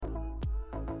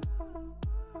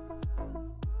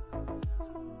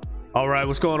All right,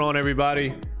 what's going on,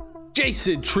 everybody?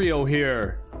 Jason Trio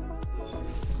here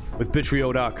with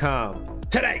bitrio.com.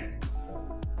 Today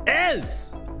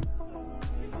is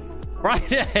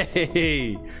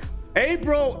Friday,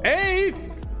 April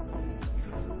 8th,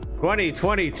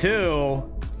 2022.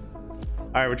 All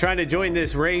right, we're trying to join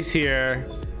this race here.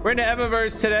 We're into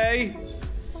Evaverse today.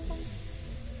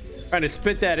 Trying to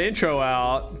spit that intro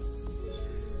out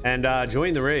and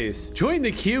join the race. Join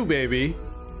the queue, baby.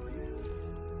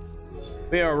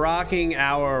 We are rocking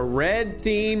our red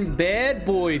themed bad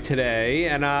boy today,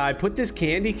 and I put this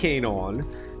candy cane on.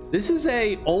 This is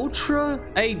a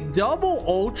double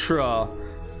ultra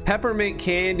peppermint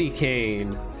candy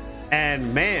cane,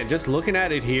 and man, just looking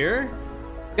at it here,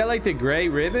 got like the gray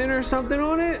ribbon or something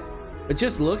on it, but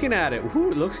just looking at it,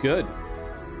 whew, it looks good.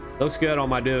 Looks good on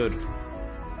my dude.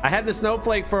 I had the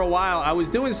snowflake for a while. I was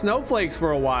doing snowflakes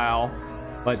for a while,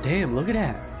 but damn, look at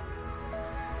that.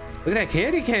 Look at that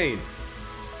candy cane.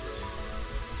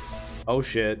 Oh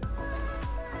shit.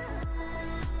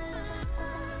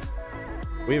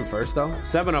 We in first though?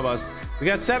 7 of us. We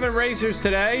got 7 racers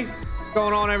today. What's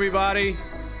going on, everybody?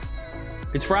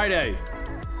 It's Friday.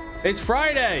 It's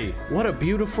Friday. What a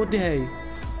beautiful day.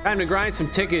 Time to grind some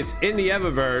tickets in the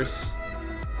Evaverse.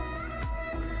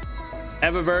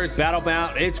 Evaverse,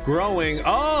 Battlebound, it's growing.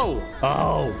 Oh,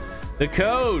 the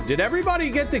code. Did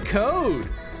everybody get the code?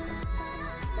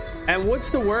 And what's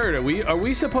the word? Are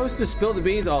we supposed to spill the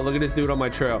beans? Oh, look at this dude on my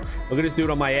trail. Look at this dude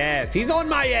on my ass. He's on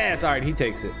my ass. All right, he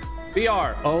takes it.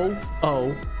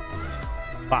 BR005.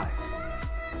 All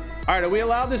right, are we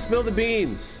allowed to spill the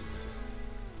beans?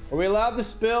 Are we allowed to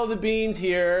spill the beans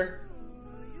here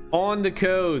on the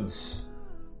codes?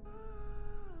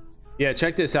 Yeah,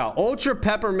 check this out. Ultra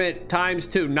Peppermint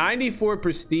 ×2, 94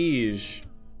 prestige.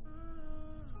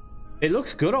 It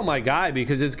looks good on my guy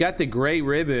because it's got the gray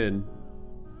ribbon.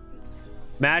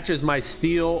 Matches my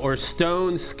steel or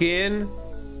stone skin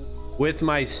with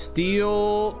my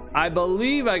steel. I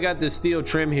believe I got the steel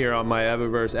trim here on my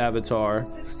Evaverse avatar,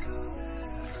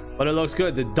 but it looks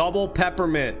good. The double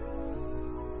peppermint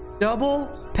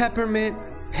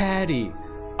patty.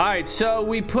 All right, so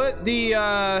we put the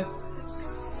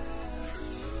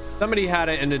somebody had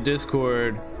it in the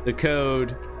Discord, the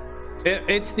code.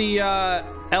 It's the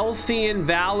Elsian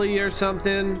Valley or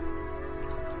something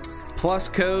plus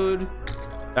code.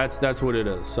 That's what it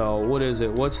is. So what is it?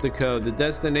 What's the code? The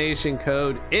destination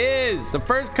code is the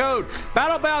first code.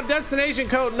 Battlebound destination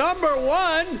code number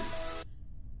 1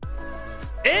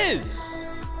 is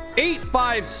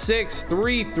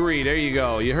 85633. There you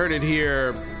go. You heard it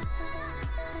here.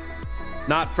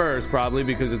 Not first, probably,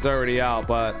 because it's already out,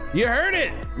 but you heard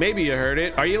it. Maybe you heard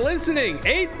it. Are you listening?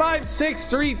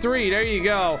 85633. There you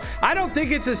go. I don't think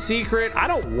it's a secret. I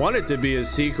don't want it to be a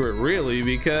secret, really,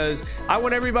 because I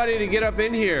want everybody to get up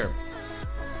in here.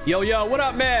 Yo, what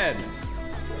up, man?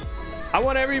 I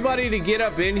want everybody to get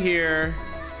up in here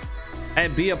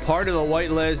and be a part of the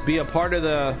whitelist, be a part of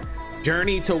the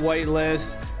journey to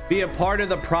whitelist, be a part of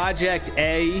the Project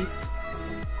A.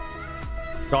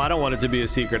 So I don't want it to be a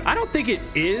secret. I don't think it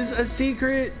is a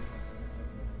secret.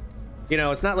 You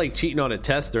know, it's not like cheating on a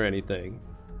test or anything.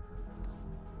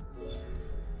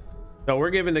 So we're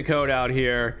giving the code out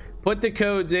here. Put the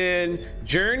codes in.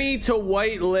 Journey to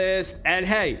whitelist. And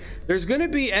hey, there's going to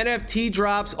be NFT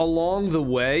drops along the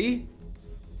way.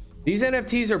 These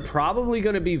NFTs are probably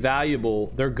going to be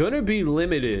valuable. They're going to be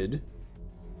limited.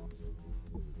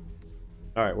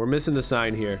 All right, we're missing the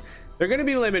sign here. They're going to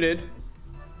be limited.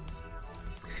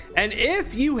 And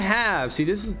if you have, see,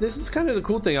 this is kind of the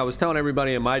cool thing I was telling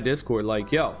everybody in my Discord, like,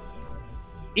 yo,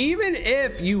 even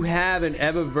if you have an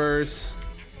Evaverse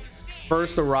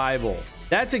first arrival,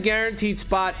 that's a guaranteed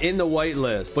spot in the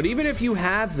whitelist. But even if you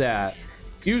have that,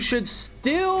 you should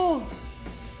still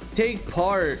take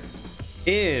part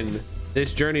in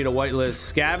this journey to whitelist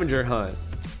scavenger hunt,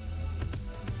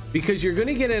 because you're going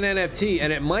to get an NFT,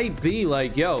 and it might be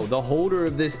like, yo, the holder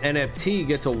of this NFT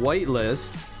gets a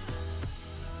whitelist.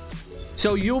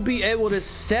 So you'll be able to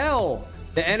sell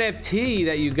the NFT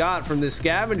that you got from the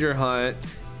scavenger hunt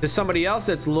to somebody else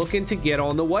that's looking to get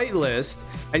on the whitelist,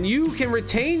 and you can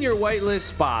retain your whitelist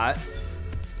spot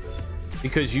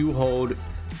because you hold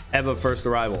Eva first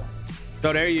arrival.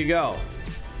 So there you go.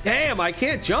 Damn, I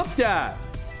can't jump that.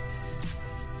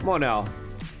 Come on now.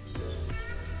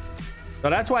 So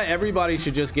that's why everybody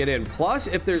should just get in. Plus,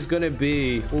 if there's going to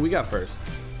be, well, we got first.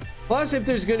 Plus, if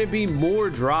there's going to be more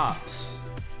drops,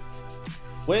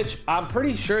 which I'm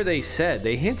pretty sure they said,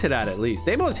 they hinted at least.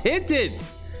 They most hinted.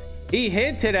 He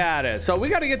hinted at it. So we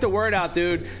got to get the word out,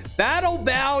 dude.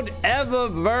 Battlebound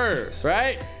Evaverse,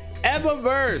 right?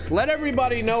 Evaverse. Let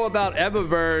everybody know about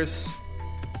Evaverse.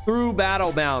 through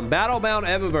Battlebound. Battlebound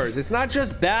Evaverse. It's not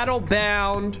just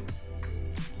Battlebound,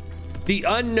 the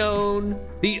unknown,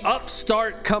 the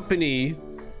upstart company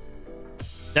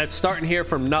that's starting here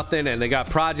from nothing, and they got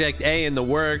Project A in the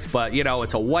works, but you know,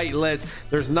 it's a whitelist.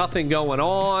 There's nothing going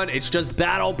on. It's just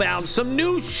Battlebound, some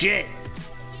new shit.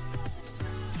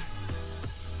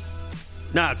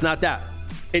 Nah, it's not that.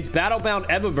 It's Battlebound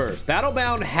Evaverse.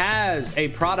 Battlebound has a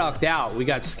product out. We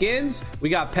got skins, we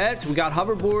got pets, we got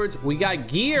hoverboards, we got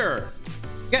gear,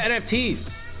 we got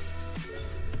NFTs.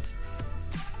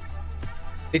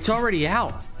 It's already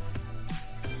out.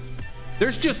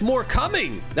 There's just more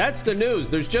coming. That's the news.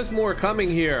 There's just more coming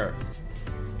here.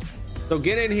 So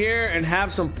get in here and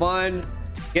have some fun.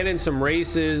 Get in some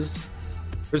races.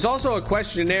 There's also a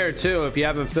questionnaire too, if you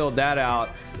haven't filled that out,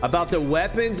 about the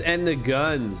weapons and the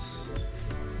guns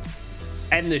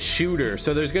and the shooter.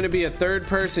 So there's going to be a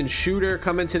third-person shooter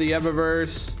coming to the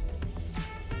Evaverse.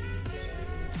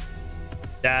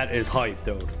 That is hype,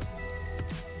 dude.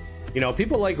 You know,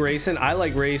 people like racing. I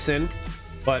like racing,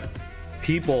 but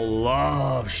people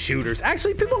love shooters.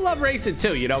 Actually, people love racing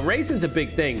too. You know, racing's a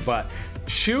big thing, but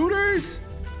shooters,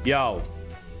 yo,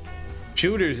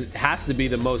 shooters has to be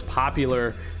the most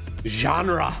popular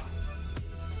genre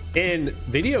in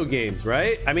video games,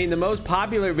 right? I mean, the most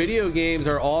popular video games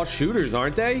are all shooters,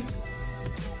 aren't they?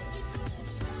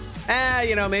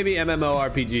 You know, maybe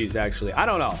MMORPGs, actually. I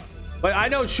don't know. But I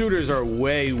know shooters are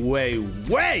way, way,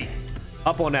 way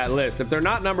up on that list. If they're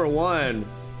not number one,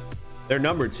 they're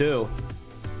number two.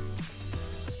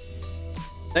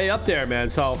 They up there, man.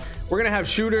 So we're going to have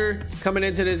shooter coming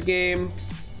into this game.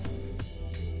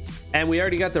 And we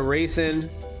already got the racing.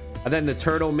 And then the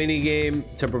turtle mini game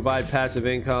to provide passive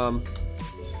income.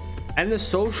 And the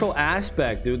social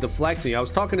aspect, dude, the flexing. I was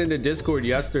talking in the Discord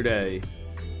yesterday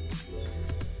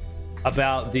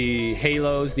about the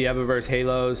Halos, the Evaverse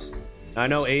Halos. I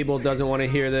know Abel doesn't want to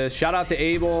hear this. Shout out to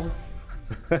Abel.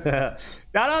 Shout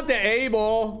out to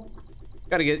Abel.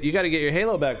 You gotta get your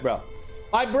Halo back, bro.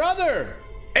 My brother,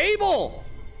 Abel.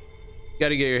 You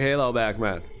gotta get your Halo back,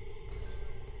 man.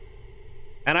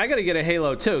 And I gotta get a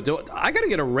Halo too. I gotta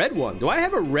get a red one. Do I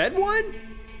have a red one?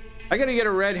 I gotta get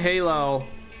a red Halo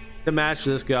to match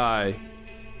this guy.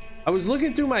 I was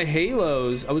looking through my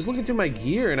Halos. I was looking through my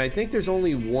gear, and I think there's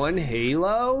only one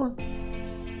Halo.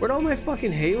 Where'd all my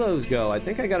fucking Halos go? I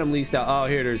think I got them leased out. Oh,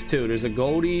 here, there's two. There's a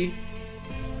Goldie,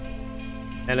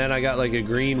 and then I got like a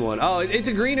green one. Oh, it's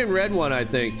a green and red one, I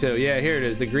think, too. Yeah, here it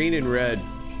is, the green and red.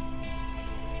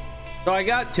 So I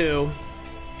got two.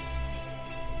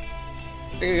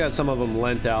 I think I got some of them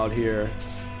lent out here.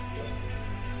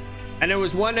 And there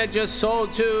was one that just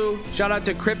sold too. Shout out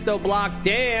to Crypto Block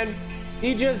Dan.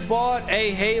 He just bought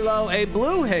a Halo, a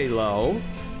blue Halo.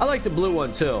 I like the blue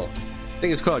one too. I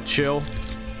think it's called Chill.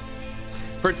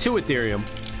 For 2 Ethereum.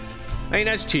 I mean,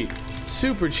 that's cheap.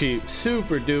 Super cheap.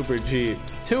 Super duper cheap.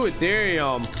 2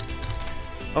 Ethereum.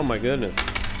 Oh my goodness.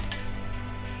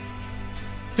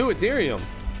 2 Ethereum.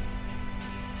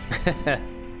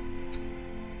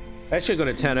 That should go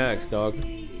to 10x, dog.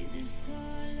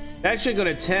 That should go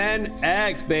to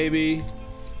 10x, baby.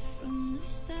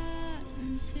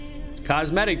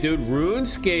 Cosmetic, dude.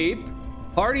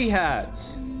 RuneScape party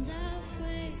hats.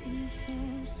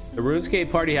 The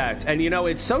RuneScape party hats. And you know,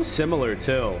 it's so similar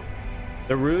too.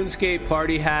 The RuneScape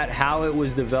party hat, how it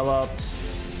was developed,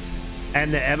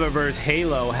 and the Evaverse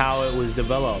Halo, how it was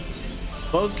developed.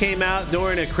 Both came out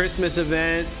during a Christmas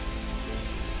event.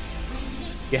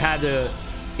 You had to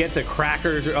get the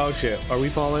crackers. Oh shit, are we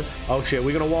falling? Oh shit,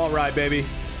 we're gonna wall ride, baby.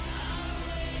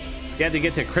 You had to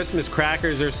get the Christmas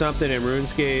crackers or something in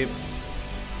RuneScape,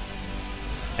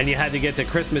 and you had to get the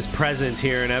Christmas presents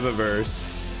here in Evaverse.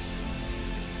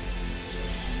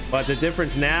 But the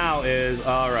difference now is,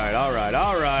 all right,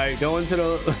 go into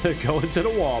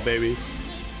the wall, baby.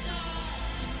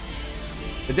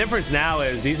 The difference now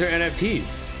is these are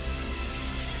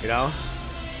NFTs, you know.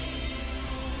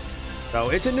 So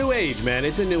it's a new age, man.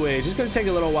 It's a new age. It's going to take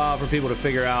a little while for people to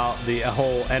figure out the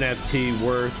whole NFT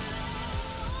worth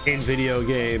in video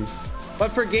games.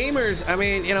 But for gamers, I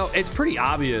mean, you know, it's pretty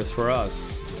obvious for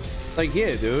us. Like,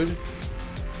 yeah, dude.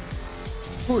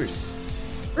 Of course.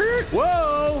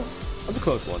 Whoa! That's a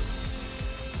close one.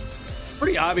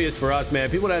 Pretty obvious for us, man.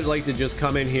 People that like to just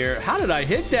come in here. How did I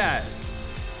hit that?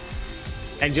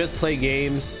 And just play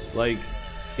games. Like,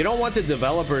 you don't want the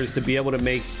developers to be able to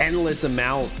make endless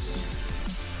amounts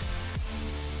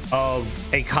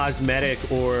of a cosmetic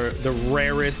or the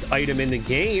rarest item in the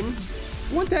game.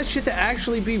 You want that shit to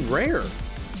actually be rare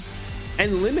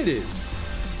and limited.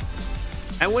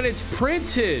 And when it's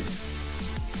printed,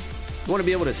 you want to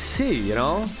be able to see, you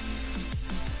know?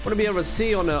 want to be able to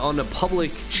see on the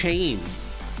public chain.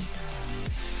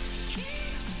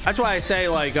 That's why I say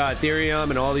like Ethereum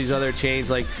and all these other chains,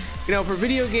 like, you know, for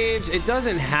video games, it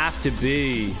doesn't have to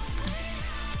be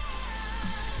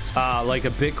like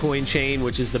a Bitcoin chain,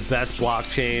 which is the best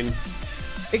blockchain.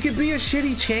 It could be a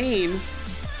shitty chain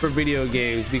for video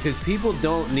games because people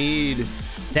don't need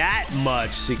that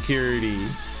much security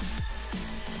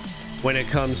when it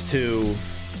comes to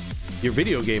your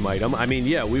video game item. I mean,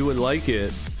 yeah, we would like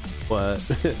it, but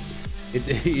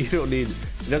you don't need,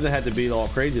 it doesn't have to be all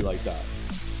crazy like that.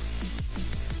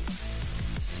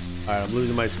 All right, I'm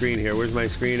losing my screen here. Where's my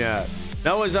screen at?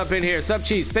 Noah's up in here. Sup,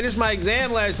 Cheese? Finished my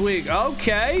exam last week.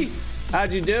 Okay.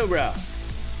 How'd you do, bro?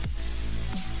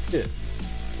 Yeah.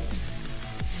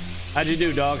 How'd you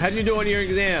do, dog? How'd you do on your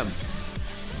exam?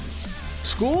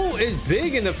 School is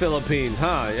big in the Philippines,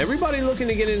 huh? Everybody looking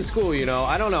to get in school, you know?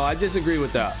 I don't know. I disagree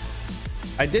with that.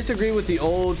 I disagree with the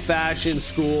old-fashioned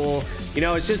school. You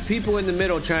know, it's just people in the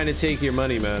middle trying to take your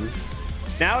money, man.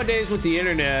 Nowadays with the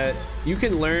internet, you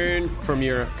can learn from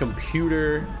your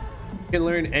computer. You can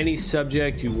learn any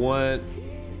subject you want.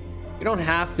 You don't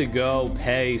have to go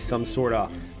pay some sort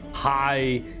of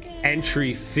high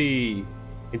entry fee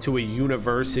into a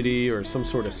university or some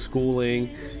sort of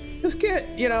schooling. Just get,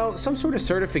 you know, some sort of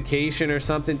certification or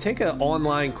something. Take an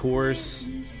online course.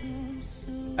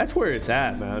 That's where it's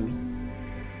at, man.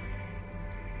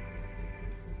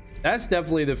 That's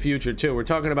definitely the future too. We're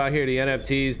talking about here the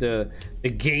NFTs, the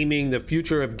gaming, the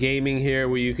future of gaming here,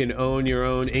 where you can own your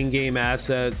own in-game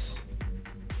assets.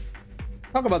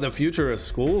 Talk about the future of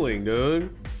schooling,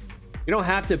 dude. You don't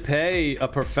have to pay a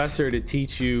professor to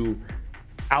teach you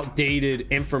outdated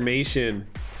information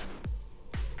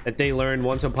that they learned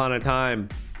once upon a time.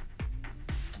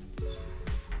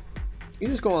 You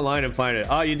just go online and find it.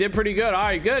 Oh, you did pretty good. All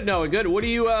right, good. No, good. What are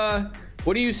you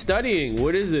studying?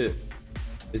 What is it?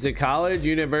 Is it college,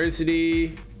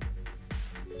 university,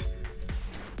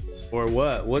 or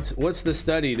what? What's the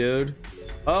study, dude?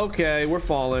 Okay, we're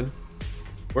falling.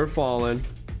 We're falling.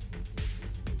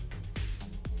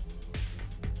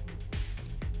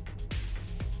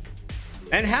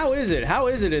 And how is it? How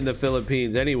is it in the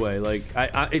Philippines anyway? Like,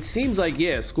 it seems like,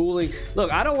 yeah, schooling.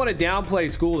 Look, I don't want to downplay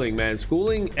schooling, man.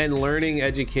 Schooling and learning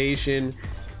education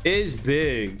is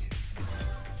big.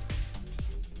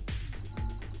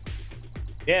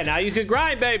 Yeah, now you can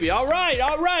grind, baby. All right,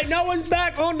 all right. No one's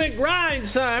back on the grind,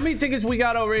 son. How many tickets we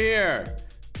got over here?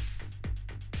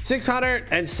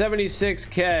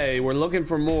 676K. We're looking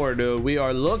for more, dude. We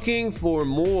are looking for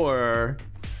more.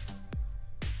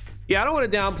 Yeah, I don't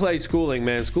want to downplay schooling,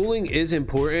 man. Schooling is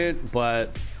important,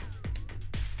 but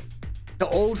the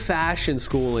old-fashioned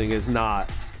schooling is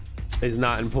not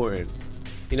important.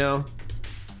 You know?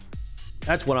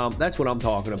 That's what I'm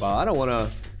talking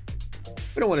about.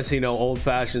 We don't want to see no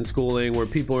old-fashioned schooling where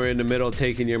people are in the middle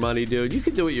taking your money, dude. You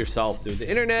can do it yourself, dude. The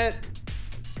internet,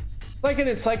 like an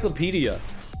encyclopedia.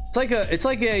 It's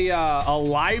like a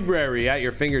library at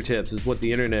your fingertips is what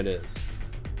the internet is.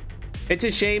 It's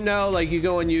a shame though, like you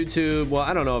go on YouTube. Well,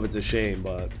 I don't know if it's a shame,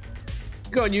 but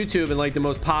you go on YouTube and like the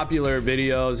most popular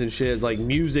videos and shit is like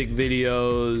music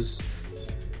videos,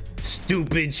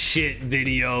 stupid shit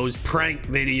videos, prank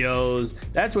videos.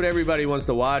 That's what everybody wants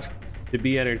to watch to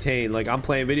be entertained. Like I'm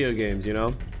playing video games, you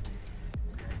know,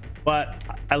 but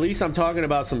at least I'm talking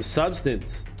about some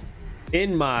substance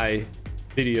in my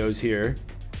videos here.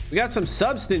 We got some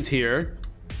substance here,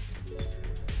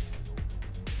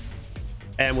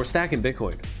 and we're stacking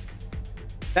Bitcoin.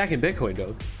 Stacking Bitcoin,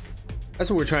 dude. That's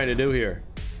what we're trying to do here.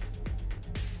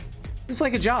 It's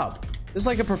like a job. It's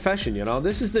like a profession, you know.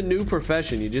 This is the new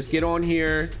profession. You just get on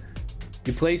here,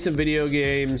 you play some video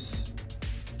games,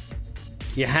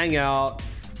 you hang out,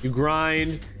 you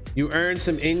grind, you earn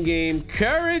some in-game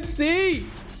currency.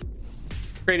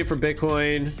 Trade it for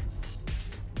Bitcoin.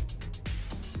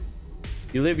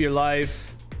 You live your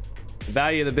life. The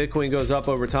value of the Bitcoin goes up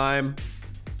over time.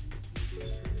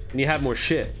 And you have more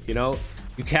shit, you know?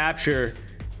 You capture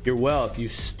your wealth. You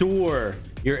store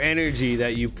your energy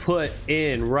that you put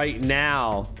in right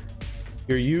now.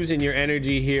 You're using your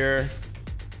energy here.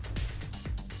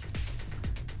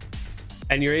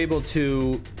 And you're able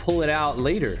to pull it out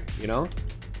later, you know?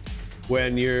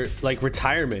 When you're like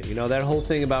retirement, you know, that whole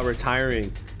thing about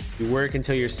retiring. You work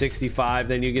until you're 65,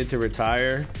 then you get to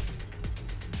retire.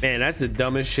 Man, that's the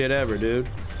dumbest shit ever, dude.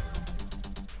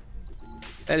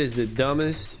 That is the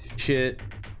dumbest shit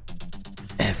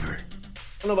ever.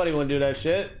 Nobody want to do that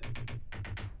shit.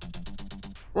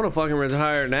 I want to fucking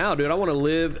retire now, dude. I want to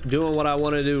live doing what I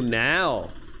want to do now.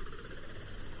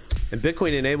 And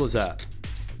Bitcoin enables that,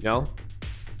 you know? You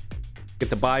get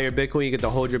to buy your Bitcoin, you get to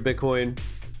hold your Bitcoin.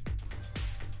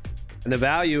 And the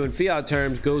value in fiat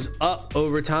terms goes up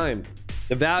over time.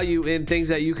 The value in things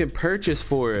that you can purchase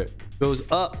for it goes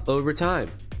up over time.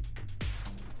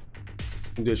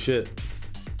 Good shit.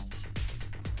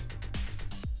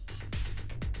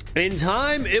 In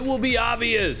time, it will be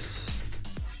obvious.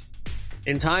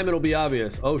 In time, it'll be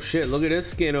obvious. Oh shit, look at this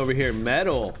skin over here.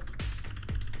 Metal.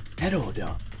 Metal,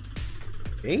 though.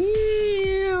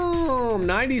 Damn.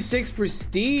 96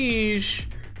 prestige.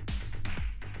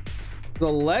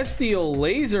 Celestial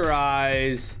laser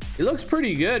eyes. He looks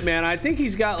pretty good, man. I think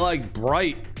he's got like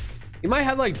bright. He might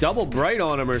have like double bright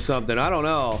on him or something. I don't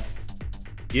know.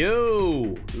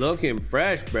 Yo, looking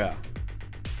fresh, bro.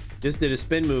 Just did a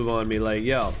spin move on me, like,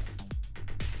 yo.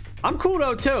 I'm cool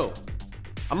though too.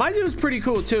 My dude's pretty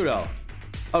cool too though.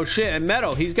 Oh shit, and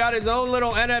Metal, he's got his own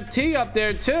little NFT up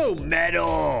there too.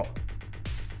 Metal,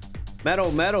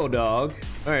 dog.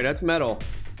 All right, that's Metal.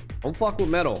 Don't fuck with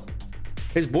Metal.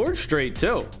 His board's straight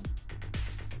too.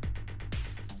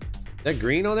 That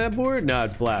green on that board? Nah,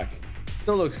 it's black.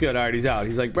 Still looks good. All right, he's out.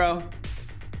 He's like, bro,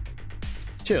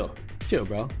 chill,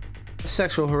 bro. That's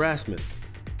sexual harassment.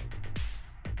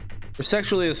 We're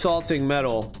sexually assaulting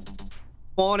Metal,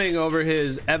 fawning over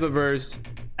his Evaverse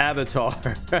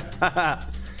avatar.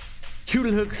 You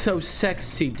look so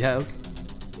sexy, dog.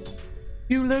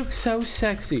 You look so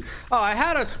sexy. Oh, I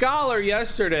had a scholar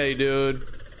yesterday, dude.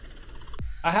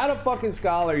 I had a fucking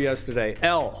scholar yesterday.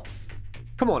 L.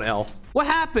 Come on, L. What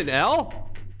happened,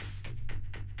 L?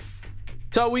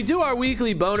 So we do our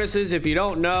weekly bonuses. If you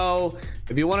don't know,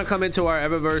 if you want to come into our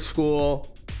Evaverse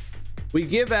school, we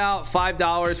give out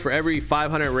 $5 for every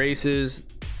 500 races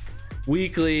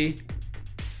weekly.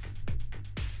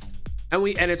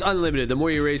 And it's unlimited. The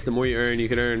more you race, the more you earn. You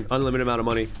can earn unlimited amount of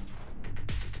money.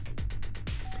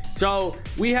 So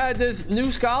we had this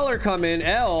new scholar come in,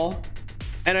 L,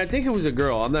 and I think it was a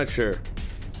girl. I'm not sure.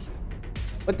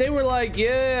 But they were like,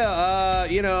 yeah,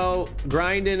 you know,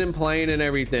 grinding and playing and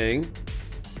everything.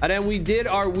 And then we did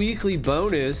our weekly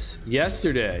bonus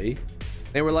yesterday.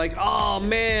 They were like, oh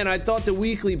man, I thought the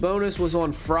weekly bonus was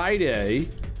on Friday.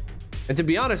 And to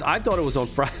be honest, I thought it was on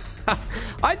Friday.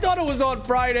 I thought it was on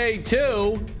Friday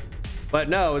too. But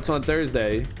no, it's on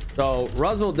Thursday. So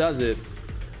Russell does it.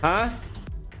 Huh?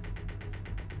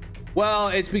 Well,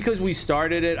 it's because we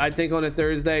started it, I think, on a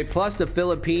Thursday. Plus the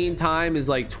Philippine time is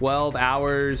like 12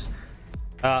 hours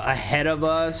ahead of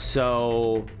us.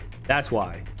 So that's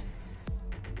why.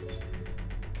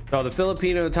 So the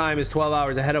Filipino time is 12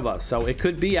 hours ahead of us. So it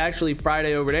could be actually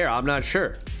Friday over there. I'm not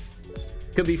sure.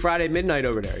 Could be Friday midnight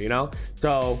over there, you know?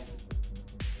 So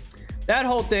that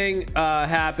whole thing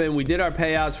happened. We did our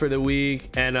payouts for the week.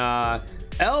 And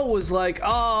L was like,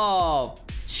 oh,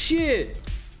 shit.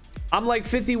 I'm like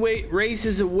 50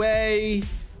 races away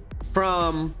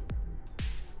from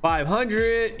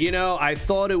 500. You know, I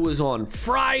thought it was on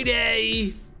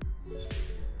Friday.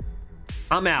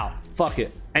 I'm out. Fuck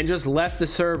it. And just left the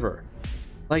server.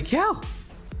 Like, yo,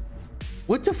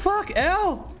 what the fuck,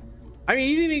 L? I mean,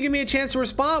 you didn't even give me a chance to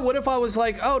respond. What if I was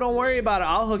like, oh, don't worry about it.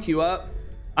 I'll hook you up.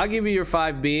 I'll give you your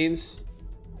 5 beans.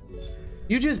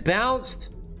 You just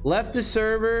bounced, left the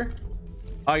server.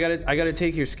 Oh, I gotta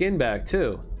take your skin back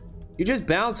too. You just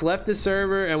bounced, left the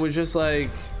server, and was just like,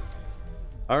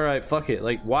 all right, fuck it.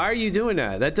 Like, why are you doing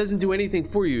that? That doesn't do anything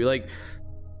for you. Like,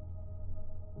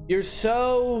 you're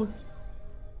so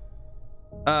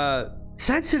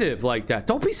sensitive like that.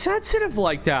 Don't be sensitive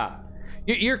like that.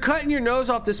 You're cutting your nose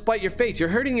off to spite your face. You're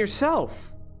hurting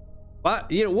yourself. What?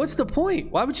 You know, what's the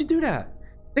point? Why would you do that?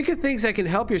 Think of things that can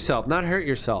help yourself, not hurt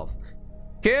yourself.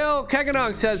 Kale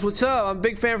Kaganong says, what's up? I'm a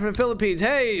big fan from the Philippines.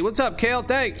 Hey, what's up, Kale?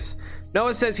 Thanks.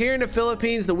 Noah says, here in the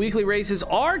Philippines, the weekly races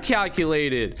are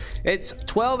calculated. It's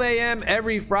 12 a.m.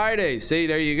 every Friday. See,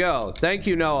 there you go. Thank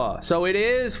you, Noah. So it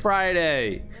is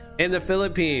Friday in the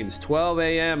Philippines, 12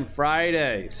 a.m.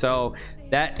 Friday. So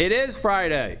that it is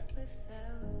Friday.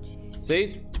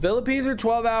 See, Philippines are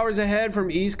 12 hours ahead from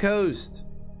East Coast,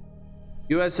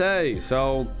 USA.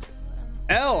 So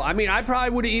L, I mean, I probably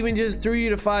would have even just threw you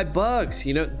to $5.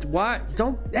 You know, why?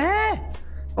 Don't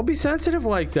be sensitive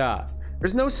like that.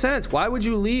 There's no sense. Why would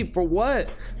you leave? For what?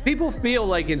 People feel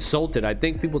like insulted. I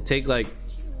think people take like,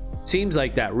 seems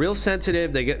like that. Real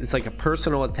sensitive. They get, it's like a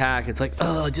personal attack. It's like,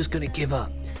 oh, just gonna give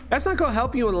up. That's not gonna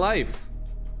help you in life.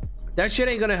 That shit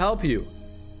ain't gonna help you.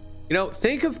 You know,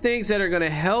 think of things that are gonna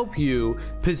help you,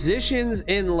 positions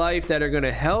in life that are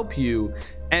gonna help you,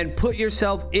 and put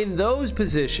yourself in those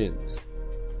positions.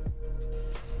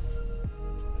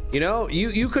 You know,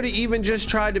 you could have even just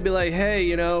tried to be like, hey,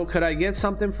 you know, could I get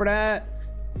something for that?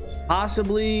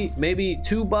 Possibly, maybe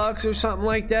 $2 or something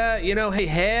like that. You know, hey,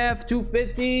 half,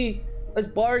 $2.50. Let's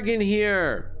bargain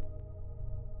here.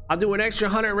 I'll do an extra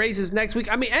 100 races next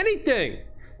week. I mean, anything.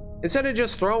 Instead of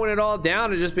just throwing it all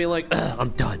down and just being like, I'm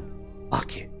done.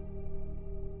 Fuck it.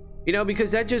 You know,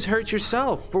 because that just hurts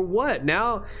yourself. For what?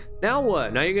 Now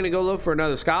what? Now you're going to go look for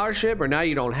another scholarship, or now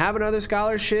you don't have another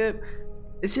scholarship?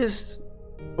 It's just,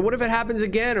 what if it happens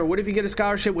again? Or what if you get a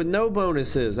scholarship with no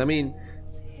bonuses? I mean,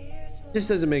 it just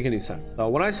doesn't make any sense. So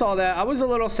when I saw that, I was a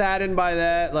little saddened by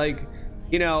that. Like,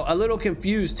 you know, a little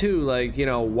confused too. Like, you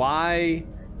know, why?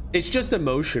 It's just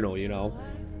emotional, you know.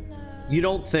 You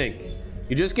don't think.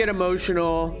 You just get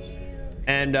emotional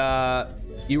and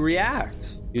you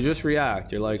react. You just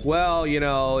react. You're like, well, you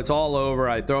know, it's all over.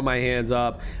 I throw my hands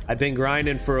up. I've been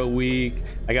grinding for a week.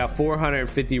 I got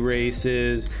 450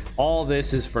 races. All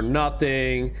this is for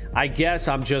nothing. I guess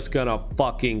I'm just gonna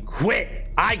fucking quit.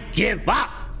 I give up.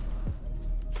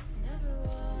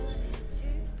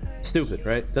 Stupid,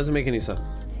 right? Doesn't make any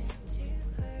sense.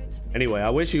 Anyway, I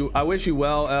wish you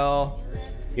well, L.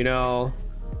 You know,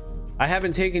 I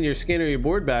haven't taken your skin or your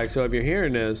board back, so if you're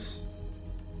hearing this,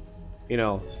 you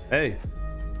know, hey,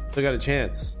 still got a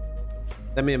chance.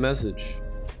 Send me a message.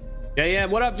 JM,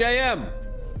 what up, JM?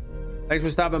 Thanks for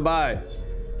stopping by.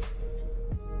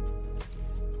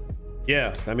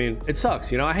 Yeah, I mean, it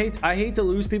sucks, you know. I hate to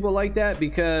lose people like that,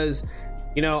 because,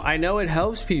 you know, I know it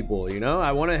helps people, you know.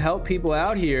 I want to help people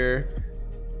out here.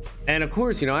 And of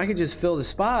course, you know, I could just fill the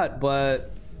spot,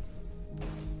 but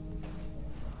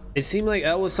it seemed like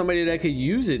L was somebody that could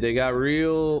use it. They got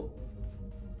real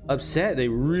upset. They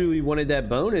really wanted that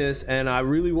bonus, and I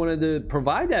really wanted to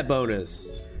provide that bonus.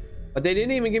 But they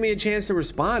didn't even give me a chance to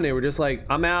respond. They were just like,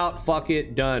 I'm out, fuck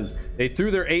it, done. They threw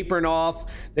their apron off.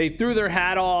 They threw their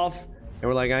hat off. And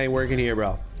we're like, I ain't working here,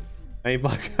 bro. I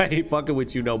ain't fucking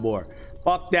with you no more.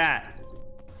 Fuck that.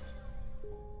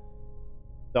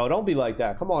 No, don't be like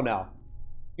that. Come on now.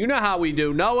 You know how we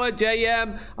do. Noah,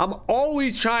 JM, I'm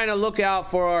always trying to look out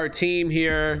for our team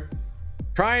here.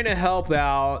 Trying to help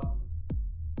out.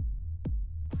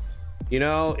 You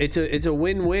know, it's a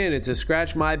win-win. It's a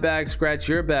scratch my back, scratch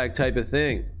your back type of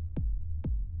thing.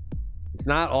 It's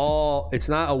not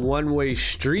a one-way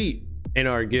street in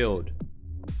our guild.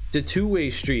 It's a two-way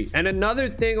street. And another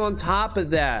thing on top of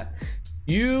that,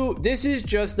 this is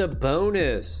just a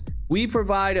bonus. We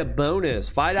provide a bonus,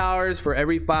 $5 for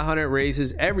every 500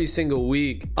 races every single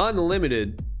week,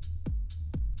 unlimited.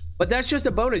 But that's just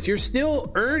a bonus. You're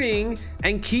still earning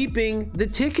and keeping the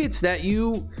tickets that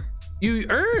you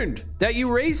earned, that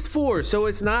you raced for. So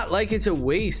it's not like it's a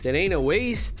waste. It ain't a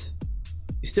waste.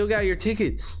 You still got your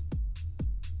tickets.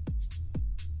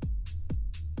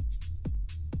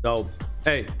 So,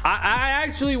 hey, I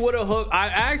actually would have hooked. I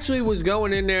actually was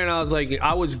going in there and I was like,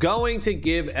 I was going to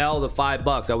give L the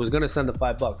 $5. I was going to send the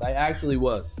 $5. I actually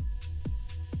was.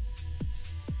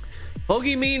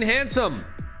 Hoagie mean handsome.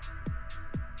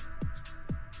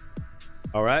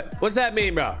 All right. What's that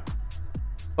mean, bro?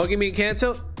 Hoagie mean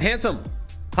cancel? Handsome.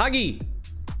 Huggy.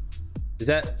 Is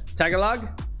that Tagalog?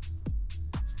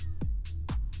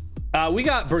 We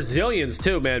got Brazilians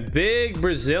too, man. Big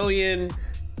Brazilian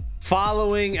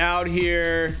following out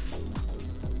here.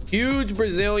 Huge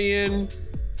Brazilian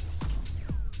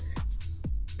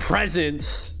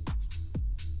presence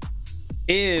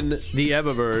in the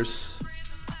Evaverse.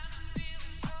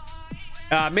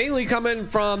 Mainly coming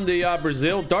from the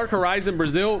Brazil, Dark Horizon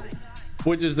Brazil,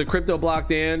 which is the Crypto Block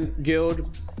Dan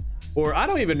guild. Or I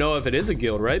don't even know if it is a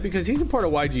guild, right? Because he's a part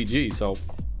of YGG, so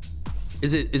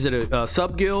is it a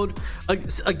sub guild?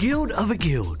 A guild of a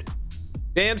guild.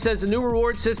 JM says the new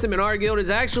reward system in our guild is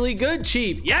actually good,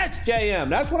 Chief. Yes, JM,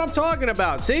 that's what I'm talking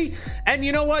about. See? And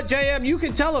you know what, JM, you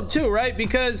can tell him too, right?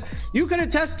 Because you can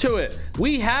attest to it.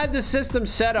 We had the system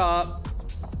set up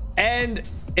and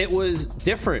it was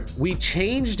different. We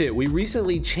changed it. We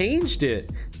recently changed it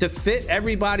to fit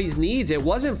everybody's needs. It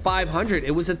wasn't 500,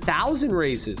 it was 1,000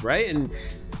 races, right? And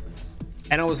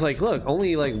I was like, look,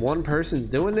 only like one person's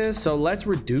doing this, so let's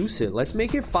reduce it. Let's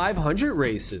make it 500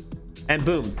 races. And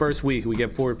boom, first week we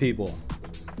get 4 people.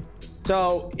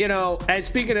 So, you know, and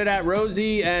speaking of that,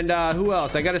 Rosie and who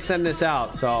else? I got to send this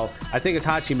out. So I think it's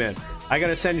Hachi Man. I got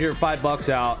to send your $5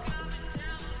 out.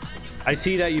 I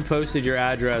see that you posted your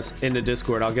address in the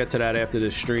Discord. I'll get to that after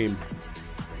this stream.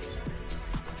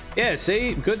 Yeah,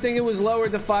 see, good thing it was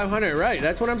lowered to 500, right?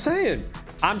 That's what I'm saying.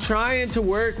 I'm trying to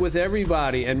work with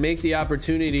everybody and make the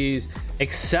opportunities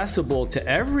accessible to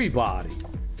everybody.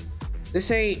 This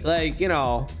ain't like, you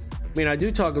know, I mean, I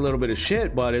do talk a little bit of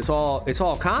shit, but it's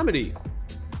all comedy.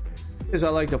 Because I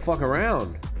like to fuck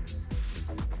around.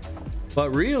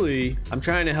 But really, I'm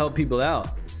trying to help people out.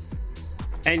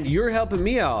 And you're helping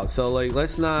me out. So, like,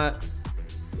 let's not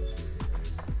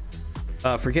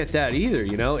forget that either,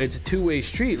 you know? It's a two-way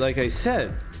street, like I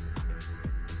said.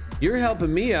 You're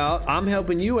helping me out, I'm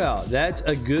helping you out. That's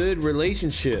a good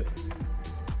relationship.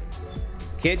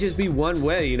 Can't just be one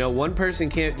way, you know. One person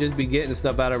can't just be getting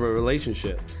stuff out of a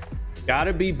relationship.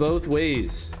 Gotta be both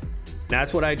ways.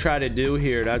 That's what I try to do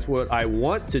here. That's what I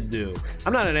want to do.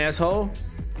 I'm not an asshole.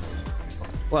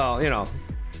 Well, you know,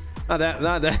 not that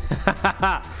not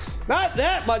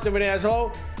that much of an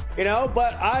asshole, you know,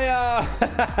 but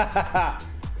I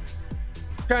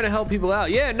trying to help people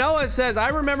out. Yeah, Noah says, I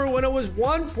remember when it was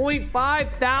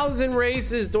 1.5 thousand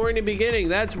races during the beginning.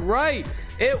 That's right,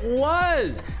 it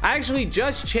was. I actually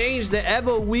just changed the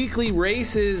Evo Weekly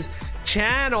Races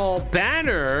channel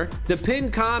banner, the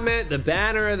pinned comment, the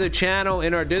banner of the channel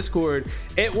in our Discord.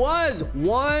 It was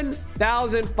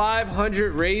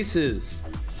 1,500 races.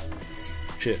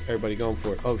 Shit, everybody going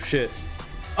for it. Oh shit.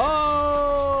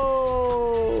 Oh,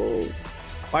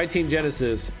 my Team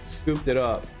Genesis scooped it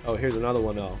up. Oh, here's another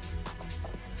one though.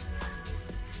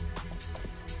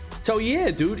 So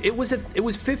yeah, dude, it was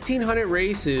 1,500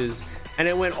 races and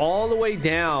it went all the way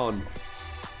down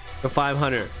to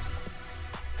 500.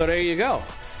 So there you go.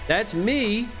 That's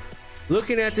me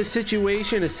looking at the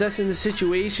situation, assessing the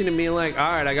situation, and being like,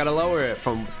 all right, I gotta lower it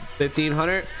from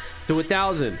 1,500 to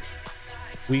 1,000.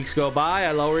 Weeks go by,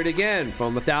 I lower it again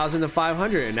from 1,000 to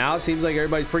 500, and now it seems like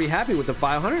everybody's pretty happy with the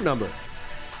 500 number.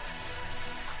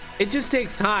 It just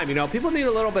takes time, you know. People need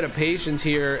a little bit of patience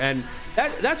here, and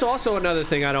that's also another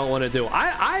thing I don't want to do.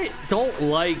 I don't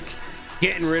like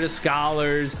getting rid of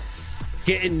scholars,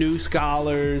 getting new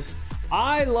scholars.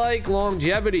 I like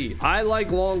longevity. I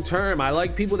like long term. I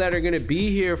like people that are going to be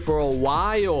here for a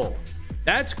while.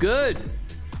 That's good.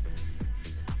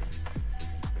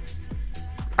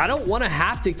 I don't want to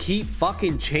have to keep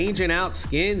fucking changing out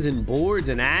skins and boards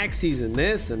and axes and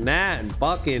this and that and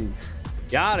fucking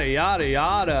yada yada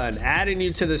yada, and adding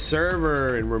you to the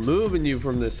server and removing you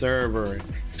from the server and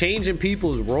changing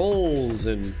people's roles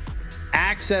and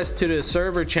access to the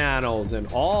server channels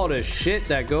and all the shit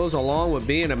that goes along with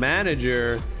being a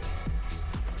manager.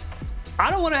 I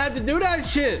don't want to have to do that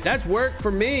shit. That's work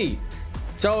for me.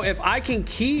 So if I can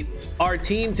keep our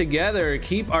team together,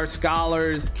 keep our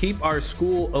scholars, keep our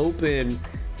school open,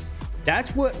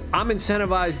 that's what I'm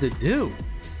incentivized to do.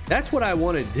 That's what I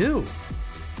want to do.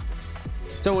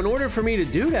 So in order for me to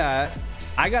do that,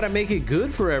 I got to make it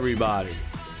good for everybody.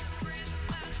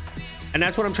 And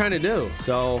that's what I'm trying to do.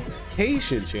 So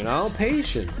patience, you know,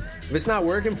 patience. If it's not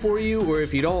working for you, or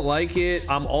if you don't like it,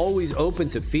 I'm always open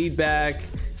to feedback.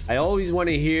 I always want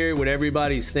to hear what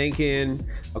everybody's thinking.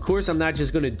 Of course, I'm not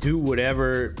just going to do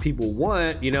whatever people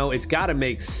want. You know, it's got to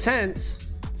make sense.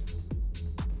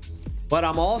 But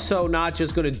I'm also not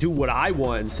just going to do what I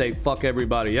want and say, fuck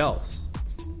everybody else.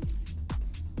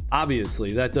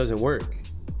 Obviously, that doesn't work.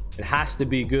 It has to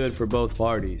be good for both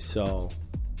parties. So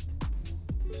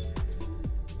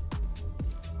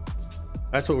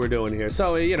that's what we're doing here.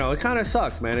 So, you know, it kind of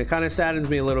sucks, man. It kind of saddens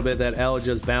me a little bit that Elle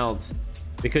just bounced,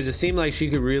 because it seemed like she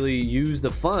could really use the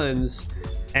funds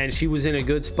and she was in a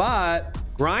good spot,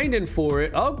 grinding for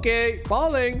it. Okay,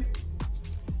 falling.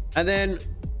 And then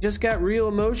just got real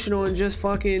emotional and just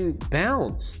fucking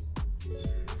bounced.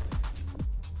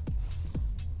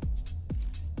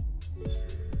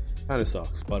 Kind of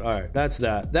sucks, but all right, that's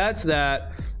that. That's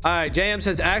that. All right, JM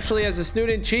says, actually, as a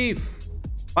student chief,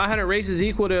 500 races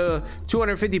equal to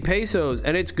 250 pesos,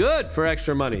 and it's good for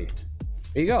extra money.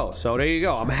 There you go. So there you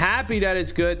go. I'm happy that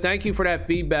it's good. Thank you for that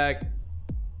feedback.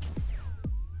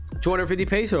 250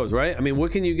 pesos, right? I mean,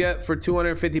 what can you get for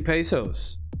 250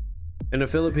 pesos in the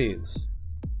Philippines?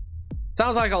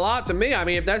 Sounds like a lot to me. I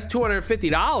mean, if that's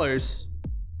 $250,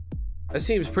 that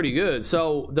seems pretty good.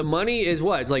 So the money is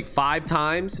what? It's like 5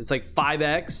 times. It's like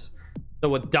 5x. So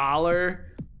 $1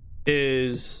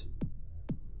 is...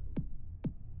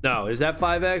 No, is that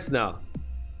 5x? No.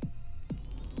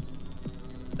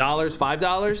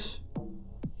 $5? I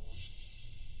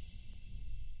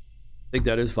think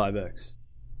that is 5x.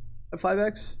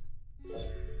 5x?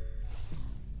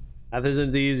 Math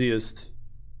isn't the easiest.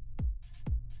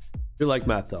 You like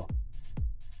math though.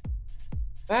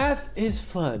 Math is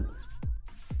fun.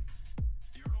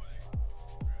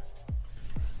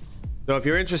 So if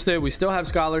you're interested, we still have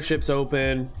scholarships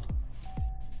open,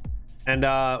 and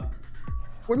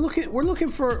we're looking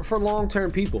for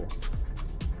long-term people.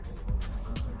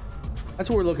 That's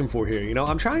what we're looking for here. You know,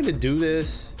 I'm trying to do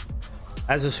this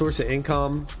as a source of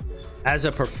income, as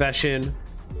a profession.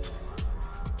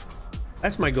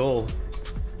 That's my goal.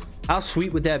 How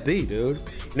sweet would that be, dude?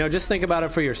 You know, just think about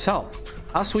it for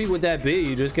yourself. How sweet would that be?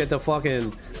 You just get to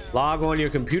fucking log on your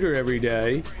computer every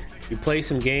day, you play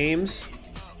some games,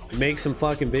 you make some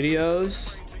fucking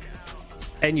videos,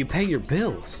 and you pay your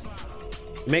bills.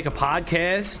 You make a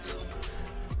podcast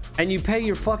and you pay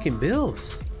your fucking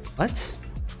bills. What?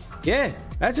 Yeah,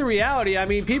 that's a reality. I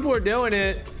mean, people are doing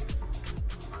it.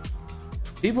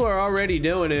 People are already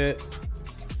doing it.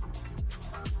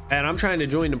 And I'm trying to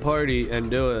join the party and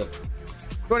do it.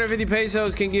 250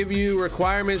 pesos can give you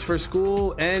requirements for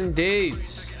school and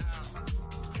dates.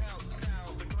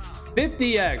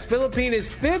 50x. Philippine is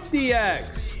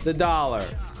 50x the dollar.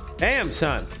 Damn,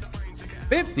 son.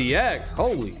 50x.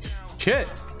 Holy shit.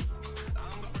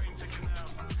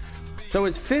 So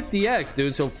it's 50x,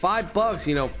 dude. So $5,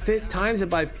 you know, times it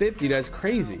by 50. That's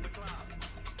crazy.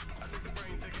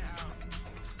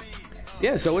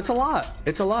 Yeah, so it's a lot.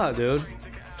 It's a lot, dude.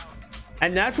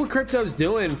 And that's what crypto's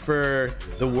doing for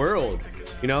the world,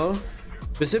 you know?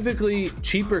 Specifically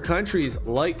cheaper countries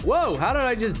like, whoa, how did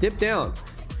I just dip down?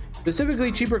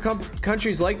 Specifically cheaper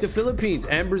countries like the Philippines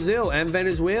and Brazil and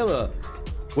Venezuela,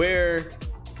 where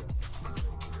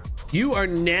you are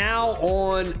now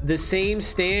on the same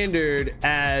standard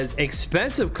as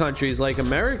expensive countries like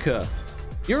America.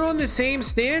 You're on the same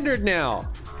standard now.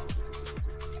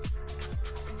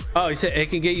 Oh, he said it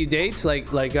can get you dates like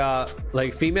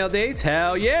female dates.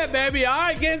 Hell yeah, baby! All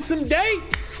right, getting some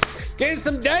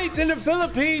dates in the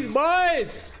Philippines,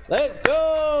 boys. Let's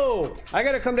go. I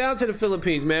gotta come down to the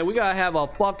Philippines, man. We gotta have a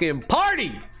fucking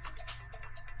party.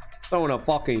 Throwing a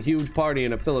fucking huge party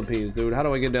in the Philippines, dude. How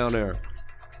do I get down there?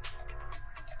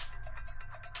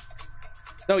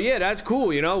 So yeah, that's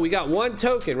cool. You know, we got one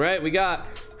token, right? We got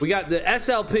the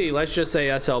SLP. Let's just say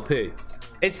SLP.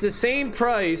 It's the same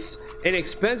price in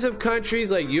expensive countries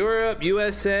like Europe,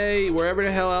 USA, wherever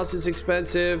the hell else is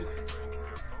expensive.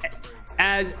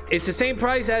 As it's the same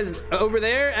price as over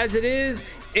there as it is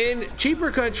in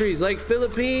cheaper countries like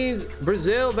Philippines,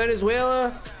 Brazil,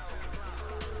 Venezuela.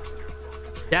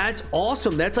 That's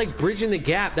awesome. That's like bridging the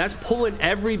gap. That's pulling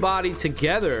everybody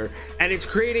together, and it's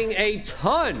creating a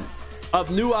ton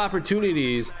of new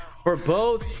opportunities for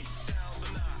both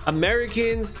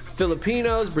Americans,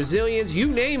 Filipinos, Brazilians, you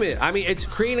name it. I mean, it's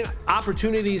creating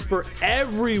opportunities for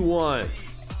everyone.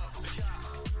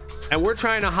 And we're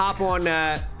trying to hop on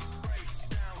that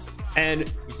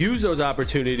and use those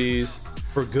opportunities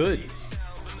for good.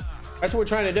 That's what we're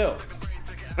trying to do.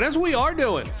 And that's what we are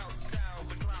doing.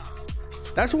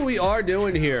 That's what we are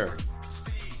doing here.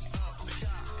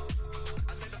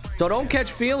 So don't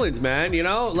catch feelings, man. You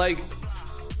know, like,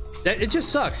 it just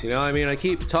sucks, you know. I mean, I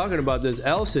keep talking about this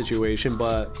L situation,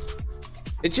 but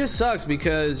it just sucks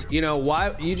because, you know,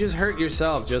 why you just hurt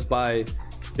yourself just by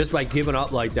giving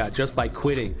up like that, just by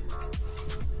quitting.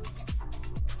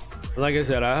 Like I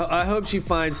said, I hope she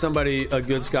finds somebody a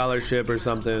good scholarship or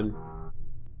something.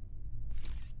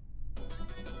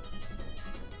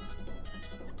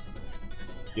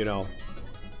 You know,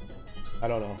 I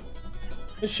don't know.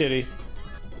 It's shitty.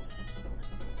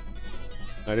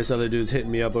 All right, this other dude's hitting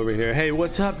me up over here. Hey,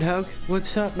 what's up, dog?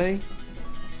 What's up, man?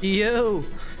 Yo,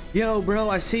 bro,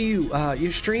 I see you. You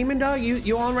streaming, dog?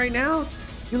 You on right now?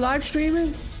 You live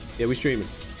streaming? Yeah, we streaming.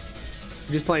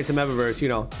 We're just playing some Evaverse, you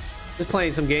know. Just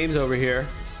playing some games over here.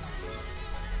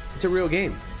 It's a real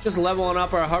game. Just leveling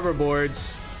up our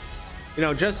hoverboards. You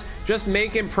know, just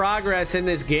making progress in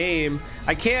this game.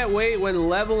 I can't wait when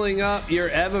leveling up your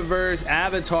Evaverse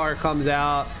avatar comes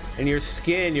out. And your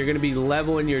skin, you're gonna be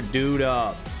leveling your dude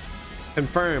up.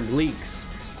 Confirmed. Leaks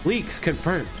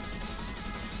confirmed.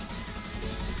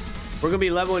 We're gonna be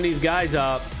leveling these guys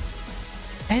up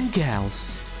and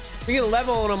gals. We're gonna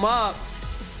level them up.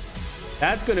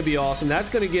 That's gonna be awesome. That's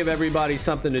gonna give everybody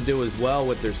something to do as well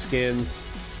with their skins.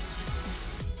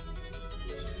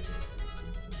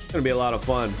 It's gonna be a lot of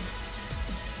fun.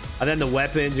 And then the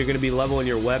weapons, you're gonna be leveling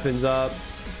your weapons up.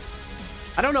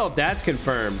 I don't know if that's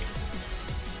confirmed.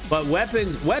 But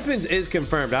weapons is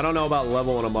confirmed. I don't know about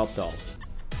leveling them up though.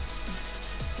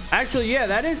 Actually, yeah,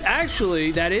 that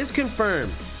is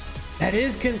confirmed. That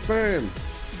is confirmed.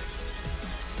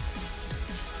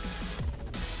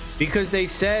 Because they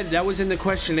said that was in the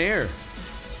questionnaire.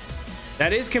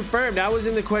 That is confirmed. That was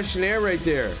in the questionnaire right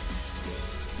there.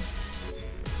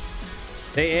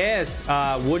 They asked,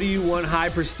 what do you want high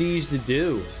prestige to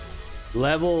do?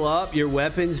 Level up your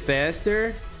weapons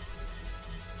faster?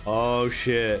 Oh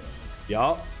shit.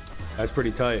 Yup. That's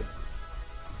pretty tight.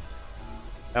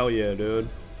 Hell yeah, dude.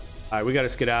 Alright, we gotta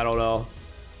skedaddle though.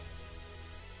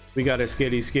 We gotta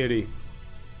skitty.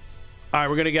 Alright,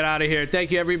 we're gonna get out of here.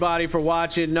 Thank you everybody for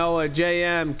watching. Noah,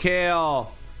 JM,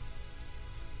 Kale.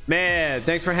 Man,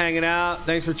 thanks for hanging out.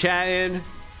 Thanks for chatting.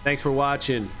 Thanks for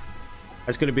watching.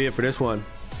 That's gonna be it for this one.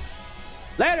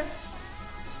 Later.